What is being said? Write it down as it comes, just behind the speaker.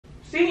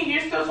See,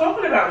 you're still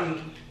talking about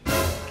me.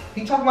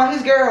 He talking about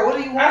his girl. What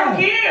do you want? I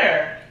don't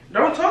care.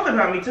 Don't talk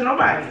about me to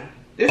nobody.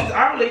 This is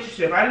our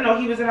relationship. I didn't know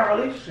he was in our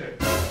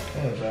relationship.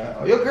 Yeah, bro.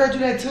 Oh, your girl do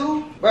that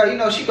too? Bro, you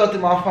know, she go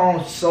through my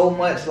phone so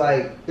much,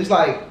 like, it's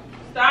like...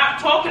 Stop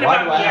talking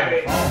about me,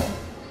 Eric.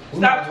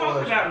 Stop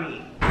talking about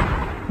me.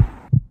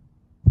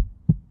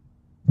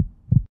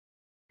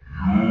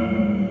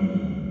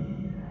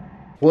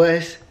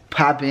 What's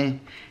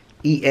poppin'?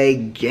 EA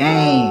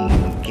gang,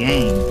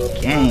 EA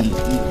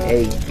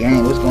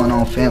gang. What's going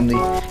on, family?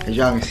 As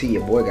y'all can see,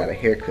 your boy got a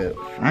haircut.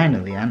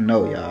 Finally, I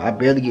know, y'all. I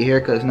barely get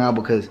haircuts now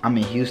because I'm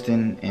in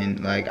Houston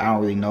and like I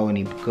don't really know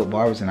any good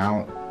barbers, and I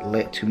don't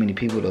let too many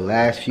people. The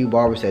last few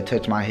barbers that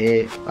touched my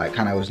head, like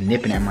kind of was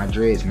nipping at my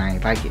dreads, and I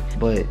ain't like it.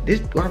 But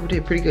this barber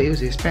did pretty good. He was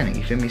Hispanic,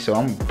 you feel me? So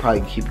I'm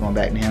probably keep going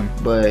back to him.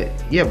 But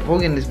yeah, before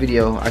we get in this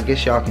video, I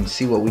guess y'all can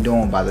see what we're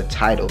doing by the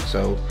title.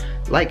 So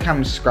like,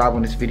 comment, subscribe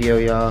on this video,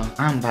 y'all.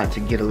 I'm about to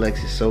get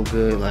Alexis so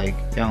good, like,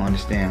 y'all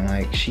understand,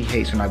 like, she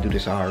hates when I do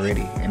this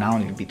already, and I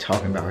don't even be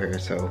talking about her,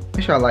 so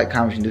make sure y'all like,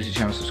 comment, and do the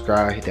channel,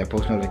 subscribe, hit that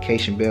post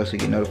notification bell so you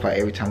get notified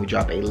every time we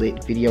drop a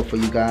lit video for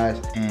you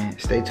guys,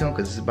 and stay tuned,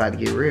 because it's about to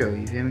get real,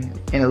 you feel me?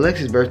 And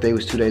Alexis' birthday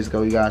was 2 days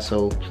ago, you guys,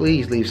 so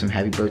please leave some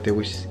happy birthday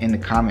wishes in the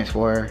comments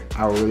for her.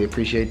 I would really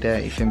appreciate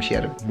that, you feel me? She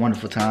had a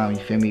wonderful time, you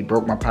feel me?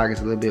 Broke my pockets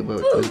a little bit,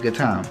 but it was a good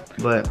time.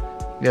 But,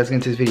 let's get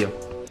into this video.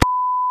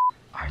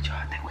 Alright, y'all,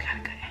 I think we got a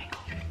good angle.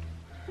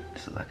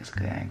 This looks like it's a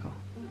good angle.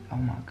 Oh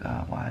my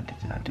god, why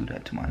did I do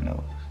that to my nose?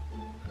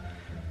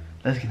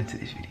 Let's get into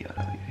this video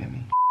though, you feel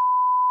me?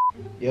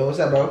 Yo, what's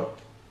up, bro?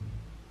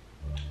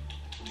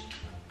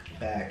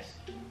 Facts.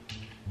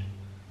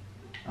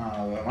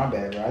 Oh, my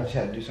bad, bro. I just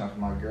had to do something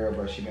for my girl,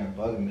 bro. She been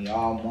bugging me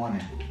all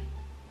morning.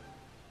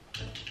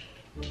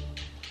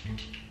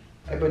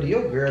 Hey, bro, do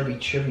your girl be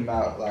tripping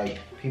about, like,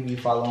 people you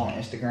follow on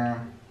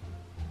Instagram?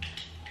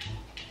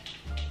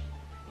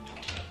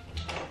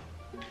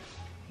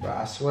 Bro,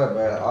 I swear,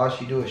 bro, all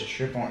she do is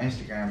trip on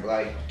Instagram. But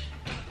like,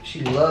 she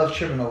loves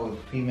tripping over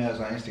females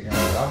on Instagram.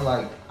 But I'm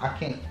like, I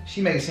can't.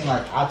 She make it seem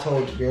like I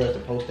told the girls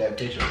to post that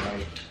picture,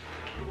 like,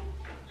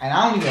 and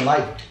I don't even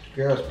like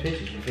girls'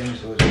 pictures. You feel me?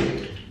 So it's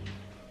weird.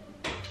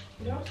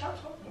 Yo,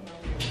 stop talking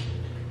about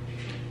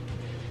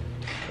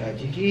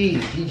me.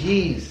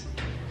 GG's.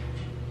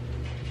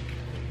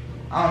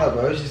 I don't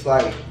know, bro. It's just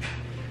like,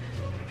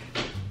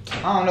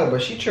 I don't know, bro.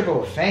 She trip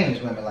over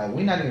famous women. Like,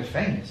 we not even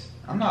famous.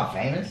 I'm not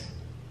famous.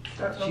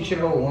 She should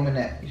go with women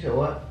that, you said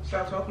what?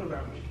 Stop talking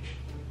about me.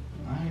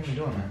 I ain't even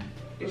doing that.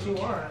 Yes, you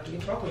are.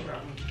 You're talking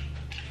about me.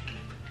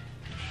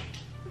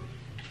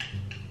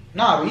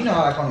 Nah, but you know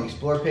how like on the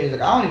Explore page,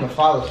 like I don't even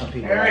follow some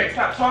people. Alright, like,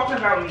 stop talking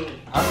about me.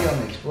 I'll be on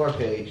the Explore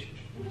page.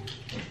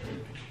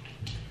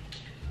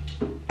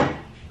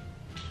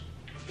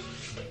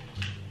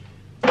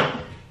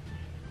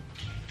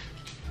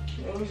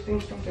 You always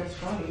think something's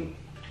funny.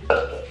 I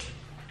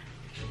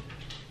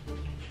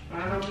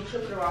don't know, we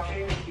tripping about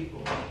famous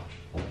people.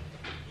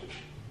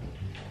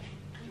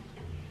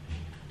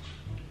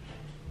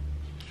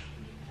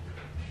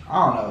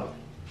 I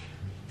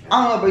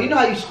don't know, but you know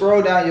how you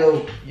scroll down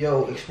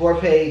your Explore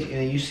page and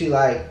then you see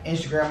like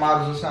Instagram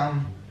models or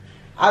something?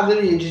 I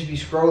literally just be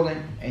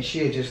scrolling and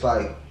she'll just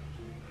like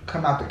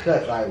come out the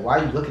cut, like, why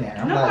are you looking at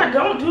her? I'm no, like, I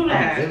don't do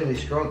that. I'm literally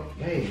scrolling.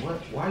 Hey, what?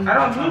 Why are you I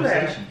don't do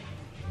that.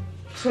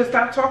 So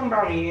stop talking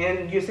about me,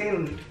 and you're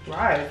saying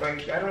lies.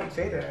 Like, I don't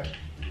say that.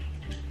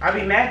 I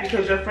be mad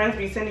because your friends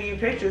be sending you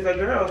pictures of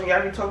girls and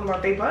y'all be talking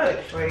about their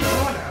butts. Like,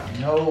 come on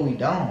now. No, we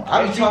don't.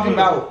 I be talking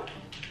about,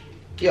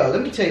 yo,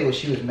 let me tell you what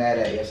she was mad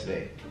at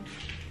yesterday.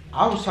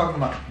 I was talking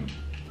about,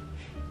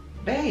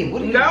 babe,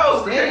 what are you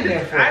standing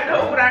there for? I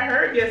know what I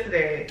heard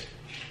yesterday.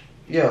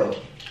 Yo,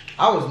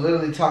 I was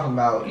literally talking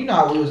about, you know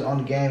how we was on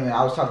the game and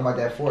I was talking about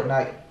that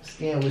Fortnite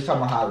skin. We was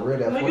talking about how real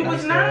that Fortnite skin was. No, you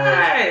was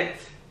not.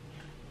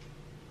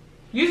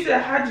 You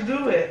said, how'd you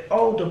do it?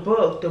 Oh, the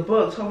book,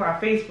 talking about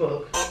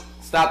Facebook.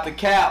 Stop the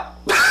cap.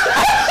 Stop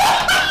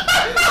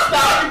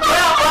the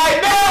cap right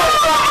now.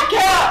 Stop the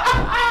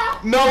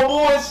cap. No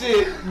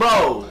bullshit,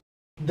 bro.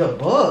 The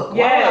book?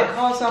 Yes. Why would I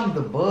call something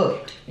the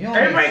book? You don't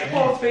Everybody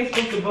calls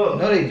Facebook the book.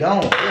 No, they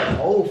don't. They're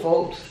old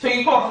folks. So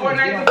you call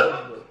Fortnite the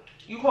book?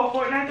 You call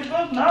Fortnite the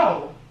book?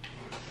 No.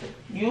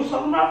 You was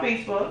talking about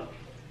Facebook.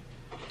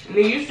 And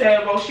then you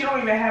said, well, she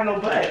don't even have no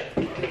butt.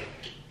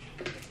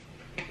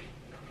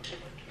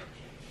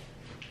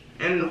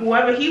 And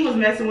whoever he was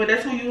messing with,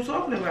 that's who you was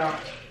talking about.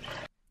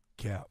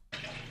 Cap.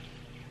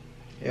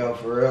 Yo,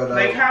 for real though.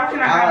 Like, how can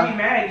I not be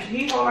mad?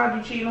 He gonna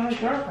lie to cheating on his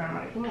girlfriend.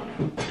 Like, come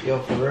on. Yo,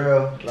 for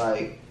real,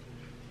 like,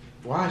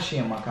 why is she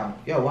in my comment?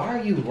 Yo, why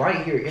are you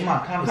right here in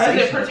my conversation?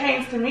 Because it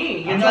pertains to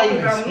me. You're I'm not talking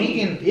even about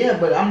speaking. me. Yeah,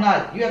 but I'm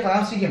not. You act like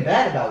I'm speaking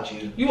bad about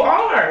you. You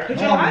are, because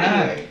No, you're I'm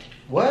lying. not.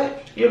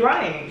 What? You're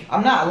lying.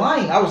 I'm not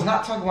lying. I was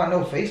not talking about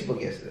no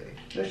Facebook yesterday.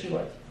 Yes, you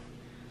was.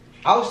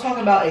 I was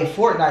talking about a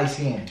Fortnite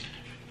skin.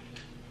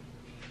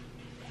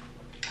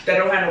 That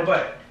don't have no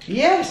butt.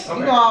 Yes, Okay.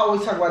 you know I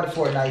always talk about the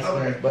Fortnite skin,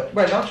 Okay.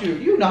 but don't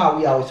you know how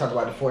we always talk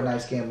about the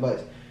Fortnite skin,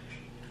 but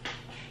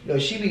yo,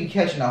 she be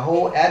catching a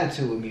whole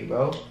attitude with me,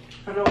 bro.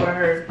 I know what I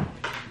heard.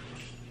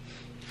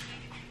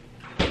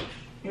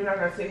 You're not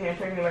gonna sit here and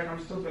play me like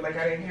I'm stupid, like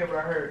I didn't hear what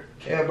I heard.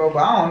 Yeah, bro, but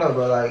I don't know,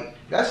 bro. Like,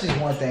 that's just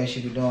one thing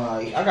she be doing.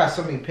 Like, I got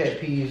so many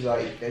pet peeves,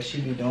 like, that she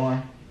be doing.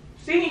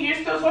 See, you're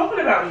still talking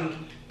about me.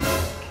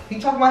 He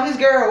talking about his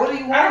girl. What do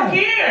you want? I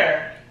don't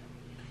care.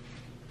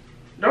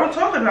 Don't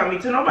talk about me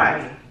to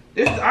nobody.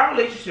 This is our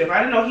relationship. I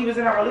didn't know he was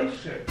in our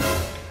relationship.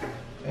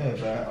 Yeah,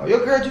 bro. Oh,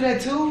 your girl do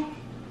that too?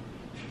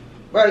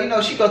 Bro, you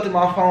know, she go through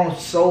my phone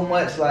so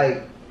much,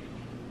 like,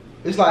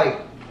 it's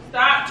like,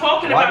 Stop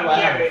talking why about do I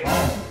me, have a Eric.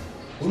 phone?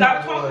 Who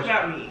Stop knows? talking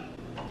about me.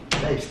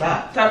 Babe,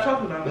 stop. Stop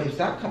talking about me. Babe,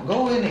 stop. Come,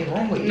 go in the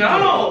room with EJ.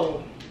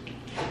 No.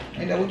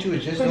 Ain't that what you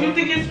was just Because doing? you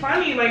think it's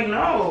funny, like,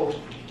 no.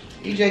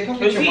 EJ, come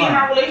Is get your he in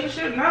our mom.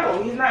 relationship?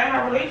 No, he's not in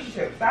our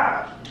relationship.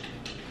 Stop.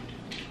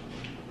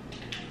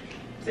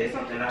 Say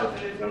something else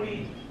and it's going to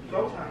be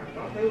go time.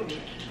 Don't play with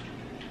me.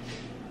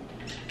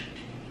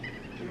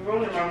 You're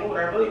ruining my mood.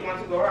 I really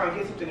want to go out and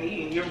get something to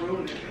eat and you're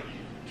ruining it.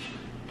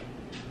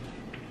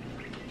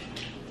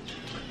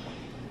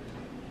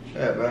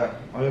 Yeah, bro.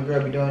 Oh, your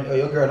girl be doing. Oh,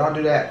 your girl don't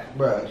do that,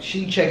 bro.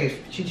 She check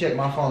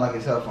my phone like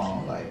it's her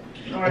phone. Like,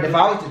 and if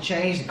I was to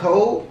change the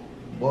code,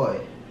 boy,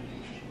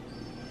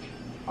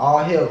 all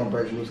hell gonna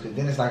break loose. Cause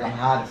then it's like I'm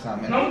hiding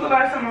something. When was the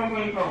last time I was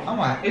on your phone? I'm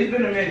like, It's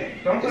been a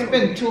minute. Don't play it's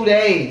with been me. 2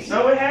 days.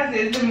 No, it hasn't.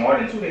 It's been more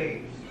than 2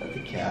 days. Cut the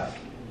cap.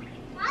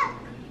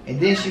 And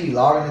then she be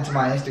logging into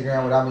my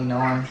Instagram without me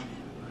knowing.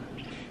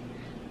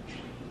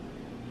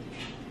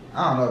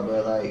 I don't know,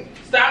 bro. Like,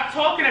 Stop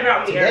talking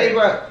about me, today, Eric.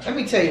 bro, let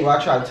me tell you what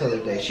I tried to tell her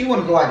today. She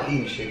want to go out and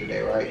eat and shit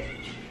today, right?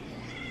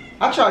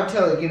 I tried to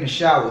tell her to get in the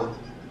shower.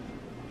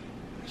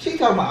 She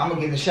talking about I'm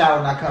gonna get in the shower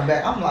and I come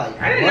back. I'm like,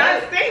 I did what?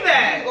 not say You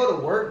that. didn't go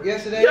to work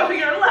yesterday? Yo,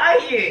 you're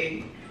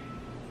lying.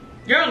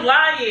 You're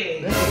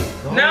lying.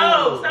 Go,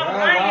 No, stop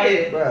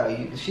lying.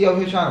 Bro, she over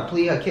here trying to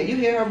plead her kid. You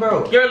hear her,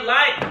 bro? You're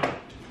lying.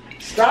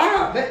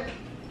 Stop. Man.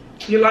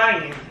 You're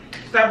lying.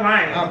 Stop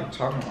lying. I'm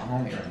talking to my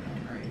homie right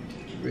now, right?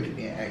 You really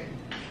being aggy.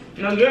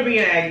 No, you're being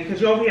aggy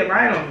because you're over here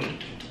lying on me.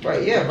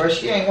 Right, yeah, bro.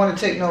 She ain't want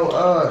to take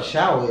no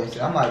shower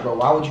yesterday. I'm like, bro,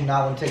 why would you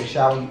not want to take a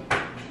shower?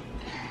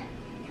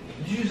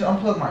 Did you just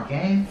unplug my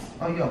game?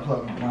 Oh, you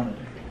unplugged my monitor.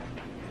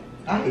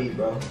 I hear you,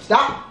 bro.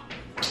 Stop.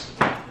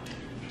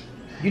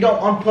 You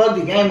don't unplug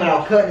the game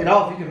without cutting it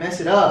off. You can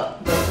mess it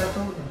up. Bro, stop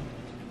talking.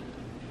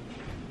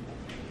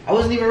 I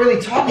wasn't even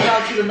really talking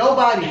about you to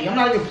nobody. I'm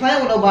not even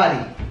playing with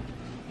nobody.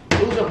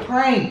 It was a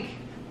prank.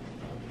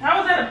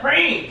 How is that a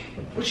prank?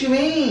 What you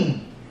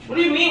mean? What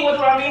do you mean? What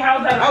do I mean? How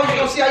is that a I was prank?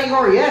 gonna see how you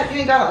gonna react. You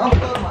ain't gotta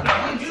unplug my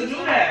game You system.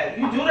 do that.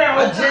 You do that all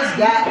I the time. just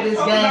got You this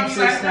talked about game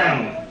me last system.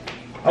 night.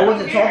 I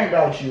wasn't care. talking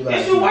about you last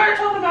Yes, you night. were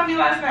talking about me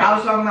last night. I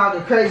was talking about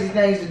the crazy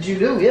things that you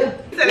do, yeah.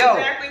 You said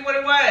exactly what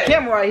it was.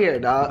 Camera right here,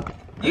 dog.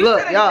 You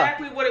Look, said y'all.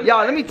 exactly what it Y'all,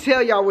 was. let me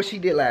tell y'all what she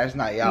did last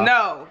night, y'all.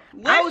 No.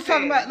 I was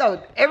talking about,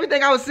 no,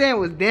 everything I was saying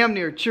was damn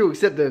near true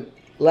except the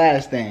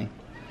last thing.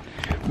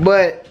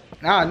 But,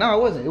 no,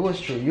 it wasn't. It was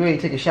true. You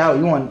ain't take a shower.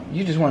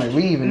 You just want to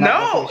leave and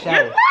not No, take a shower.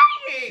 you're lying.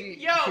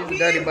 Yo, she's a he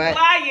dirty is butt.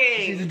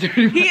 lying. She's a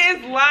dirty He butt.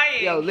 is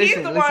lying. Yo, He's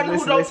listen, the listen, one who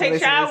listen, don't listen, take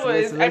listen, showers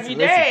listen, every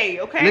listen. day,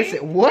 okay?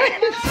 Listen, what?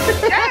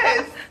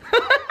 Yes.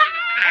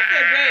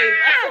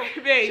 I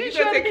said, babe, you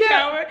gonna take a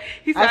shower?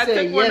 He said, I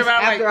said, took one yes,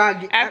 around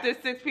after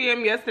after 6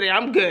 p.m. yesterday.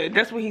 I'm good.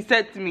 That's what he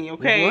said to me,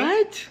 okay?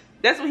 What?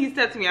 That's what he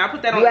said to me. I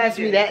put that on You asked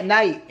DJ. me that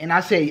night, and I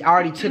said I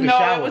already took a No,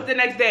 shower. it was the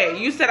next day.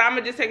 You said, I'm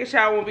gonna just take a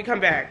shower when we come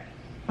back.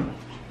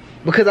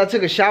 Because I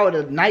took a shower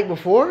the night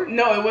before?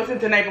 No, it wasn't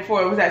the night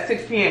before. It was at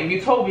 6 p.m.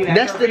 You told me that.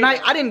 That's the night.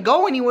 I didn't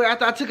go anywhere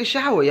after I took a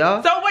shower,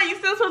 y'all. So what? You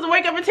still supposed to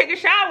wake up and take a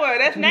shower?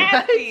 That's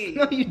nasty.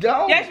 No, you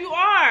don't. Yes, you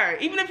are.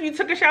 Even if you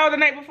took a shower the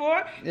night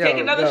before, Yo, take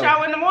another yo.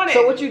 shower in the morning.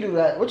 So what you do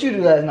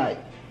last night?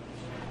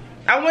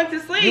 I went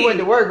to sleep. You went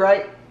to work,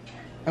 right?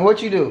 And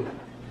what you do?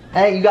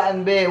 Hey, you got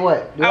in bed,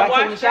 what? Did I I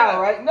take a washed shower,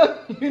 up. right? No,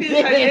 you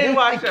Yes, I did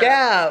wash That's up. the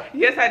cap.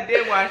 Yes, I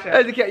did wash That's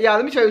up. the cap. Y'all,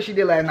 let me show you what she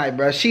did last night,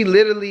 bro. She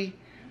literally...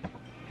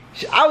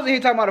 I was in here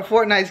talking about the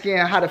Fortnite skin,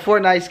 how the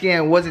Fortnite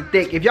skin wasn't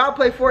thick. If y'all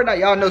play Fortnite,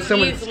 y'all know some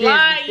of the He's skins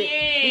lying. be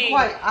thick. Be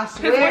quiet, I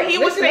swear. Because when he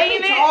was Listen, let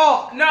saying me it,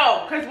 talk.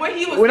 no, because when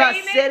he was When I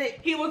saying said it, it-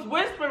 he was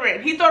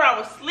whispering. He thought I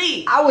was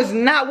asleep. I was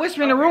not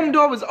whispering. The room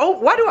door was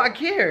open. Why do I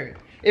care?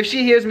 If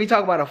she hears me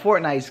talk about a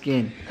Fortnite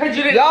skin. Because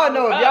you didn't Y'all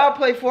know know I if was y'all up.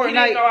 play He Fortnite.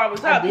 didn't know I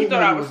was up. He did thought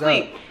know I you was up.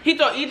 asleep. He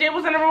thought EJ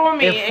was in the room with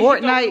me If and he thought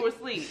Fortnite- you were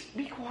asleep.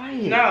 Be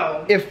quiet.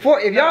 No. If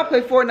y'all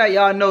play Fortnite,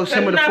 y'all know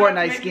some of the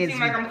Fortnite skins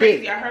Seem like I'm be crazy.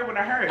 thick. I heard what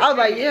I heard. I was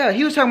like, yeah,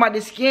 he was talking about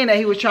the skin that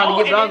he was trying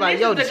to get, but I was like,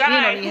 yo, the skin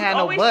don't even have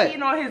no always butt.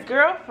 cheating on his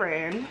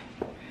girlfriend.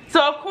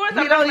 So of course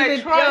We I'm don't not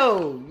even, trust.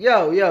 yo.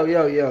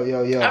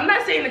 I'm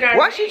not saying the guy.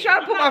 Why she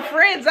trying to put my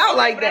friends out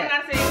like that? I'm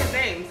not saying his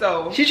name.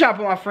 So She trying to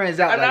put my friends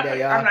out I'm like not. that, I'm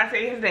y'all. not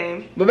saying his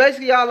name. But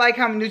basically, y'all like,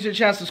 comment, new to the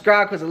channel,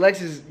 subscribe, because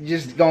Alexis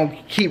just gonna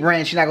keep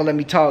ranting. She's not gonna let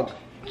me talk.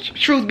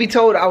 Truth be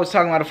told, I was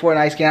talking about a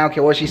Fortnite skin. I don't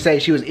care what she say.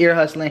 She was ear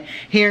hustling,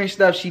 hearing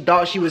stuff she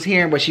thought she was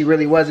hearing, but she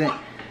really wasn't.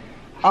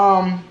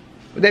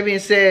 With that being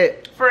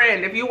said,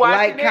 Friend, if you watching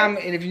like, this,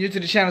 comment, and if you're new to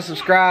the channel,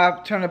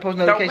 subscribe. Turn on the post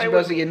Don't notification play bell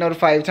with so you me. get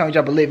notified every time we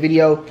drop a lit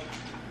video.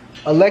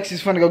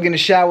 Alexis finna go get in the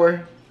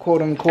shower.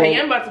 quote unquote. I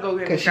am about to go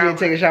get a Because she shower. didn't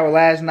take a shower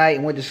last night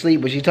and went to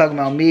sleep, but she talking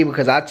about me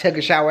because I took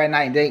a shower at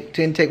night and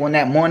didn't take one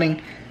that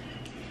morning.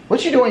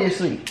 What you do in your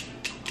sleep?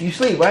 You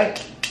sleep, right?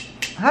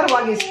 How do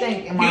I get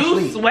stink in my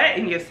sleep? You sweat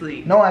in your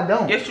sleep. No, I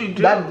don't. Yes, you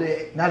do. Not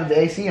if the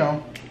AC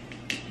on.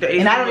 The AC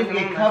And I don't even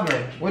wasn't get on covered.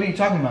 last night. What are you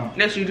talking about?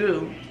 Yes, you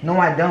do. No,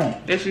 I don't.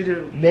 Yes, you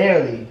do.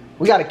 Barely.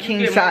 We got a king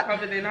You get more size.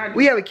 covered than I do.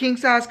 We have a king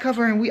size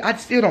cover and I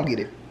still don't get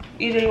it.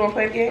 EJ, you want to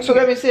play the game? So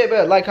that being said,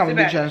 better like, comment, Sit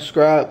do back. channel,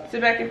 subscribe.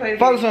 Sit back and play the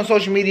Follow game. us on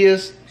social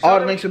medias. Show All the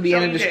them- links will be in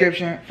show the EJ.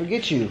 description.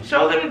 Forget you.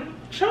 Show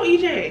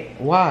EJ.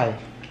 Why?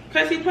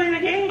 Because he's playing the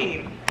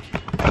game.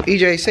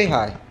 EJ, say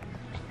hi.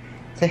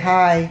 Say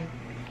hi.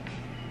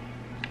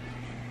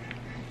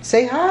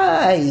 Say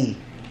hi.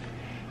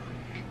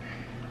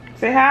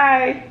 Say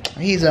hi.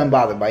 He's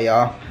unbothered by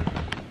y'all.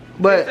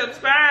 But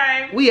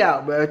Subscribe. we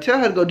out, bro. Tell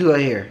her to go do her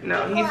hair.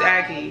 No, he's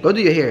aggy. Go do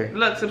your hair.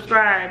 Look,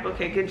 subscribe.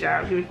 Okay, good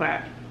job. Give me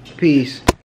 5. Peace.